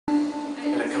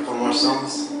more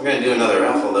songs. We're gonna do another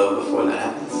raffle though before that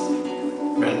happens.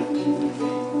 Friend,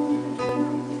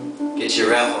 get your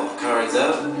raffle cards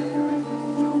out.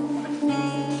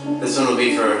 This one will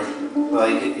be for, well,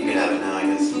 you can have it now, I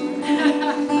guess.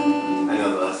 I know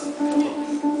the last couple.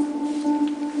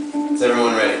 Is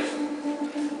everyone ready?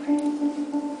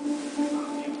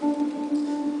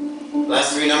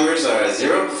 Last three numbers are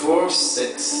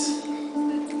 046.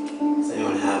 Does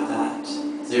anyone have that?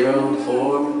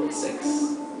 046.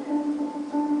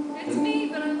 It's me,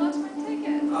 but I lost my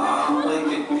ticket. Oh,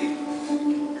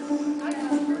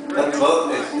 that's, well,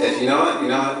 if you know it, you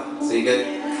know it. So you get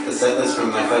the set list from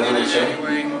my 500 show.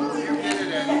 Anyway, you get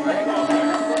it anyway.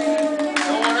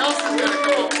 Someone else is going to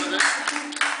come up with it.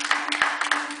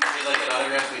 If you'd like an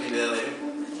autograph, we can do that later.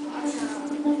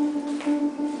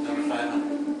 Number 500.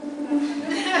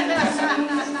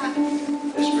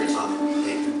 There's Bruce on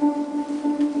paper.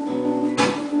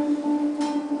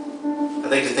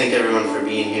 I'd like to thank everyone for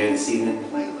being here this evening.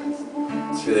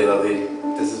 It's really lovely.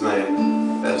 This is my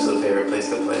absolute favorite place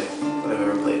to play that I've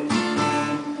ever played.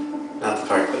 Not the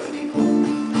park, but the people.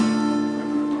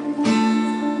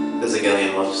 There's a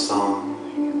Gillian Welch song.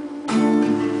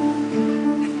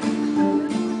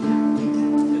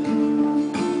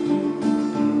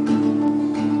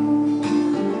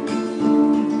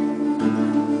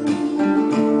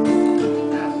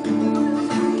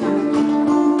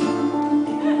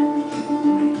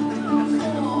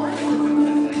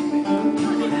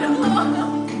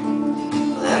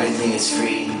 Well, everything is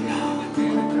free now.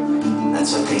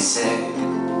 That's what they say.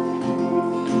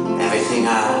 Everything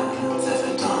I've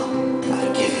ever done,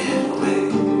 gotta give it away.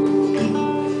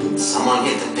 Someone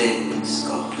hit the big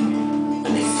score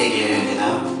when they figured it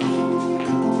out.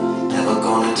 Never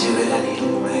gonna do it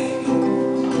anyway,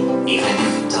 even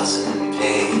if it doesn't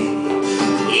pay.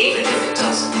 Even if it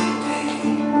doesn't pay.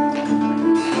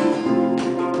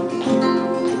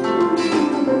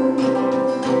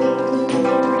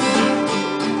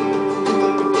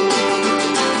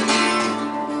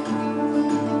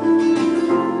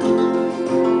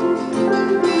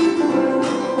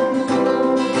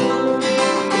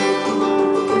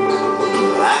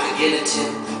 Get a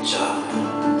tip jar,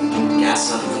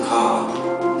 gas up the car,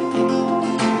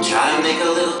 try to make a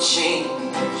little change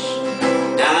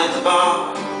down at the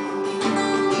bar.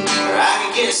 Or I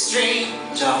could get a straight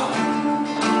job,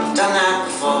 I've done that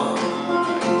before.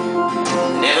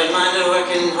 Never minded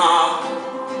working hard,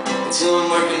 it's who I'm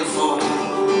working for.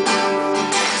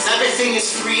 'Cause everything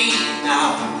is free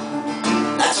now,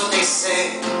 that's what they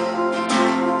say.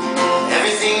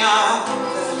 Everything I've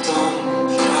ever done,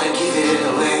 gotta give it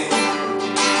away.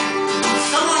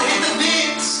 Someone hit the big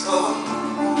score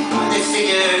when they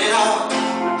figured it out.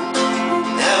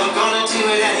 Never gonna do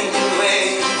it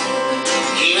anyway,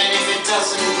 even if it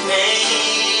doesn't pay.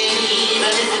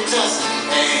 Even if it doesn't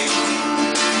pay.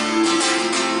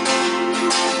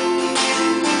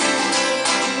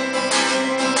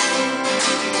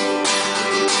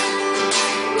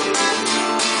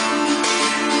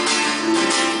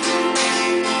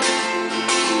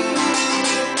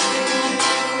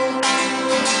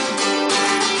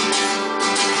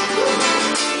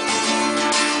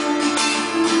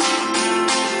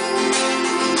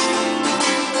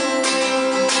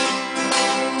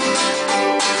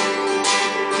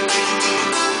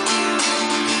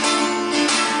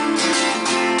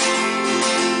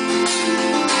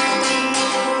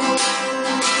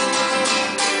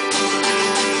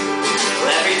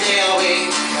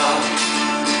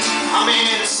 I'm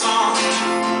in a song,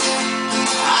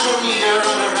 I don't need to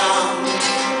run around,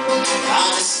 I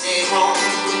just stay home,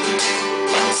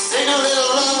 sing a little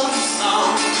love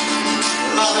song,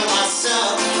 loving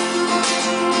myself.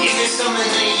 If there's something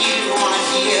that you wanna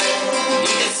hear,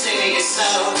 you can sing it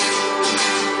yourself.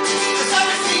 'Cause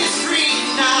everything is free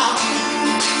now,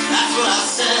 that's what I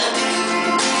said.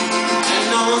 And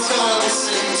no one's gonna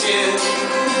listen to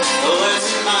the words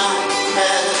in my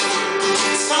head.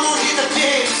 Someone hit the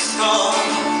big score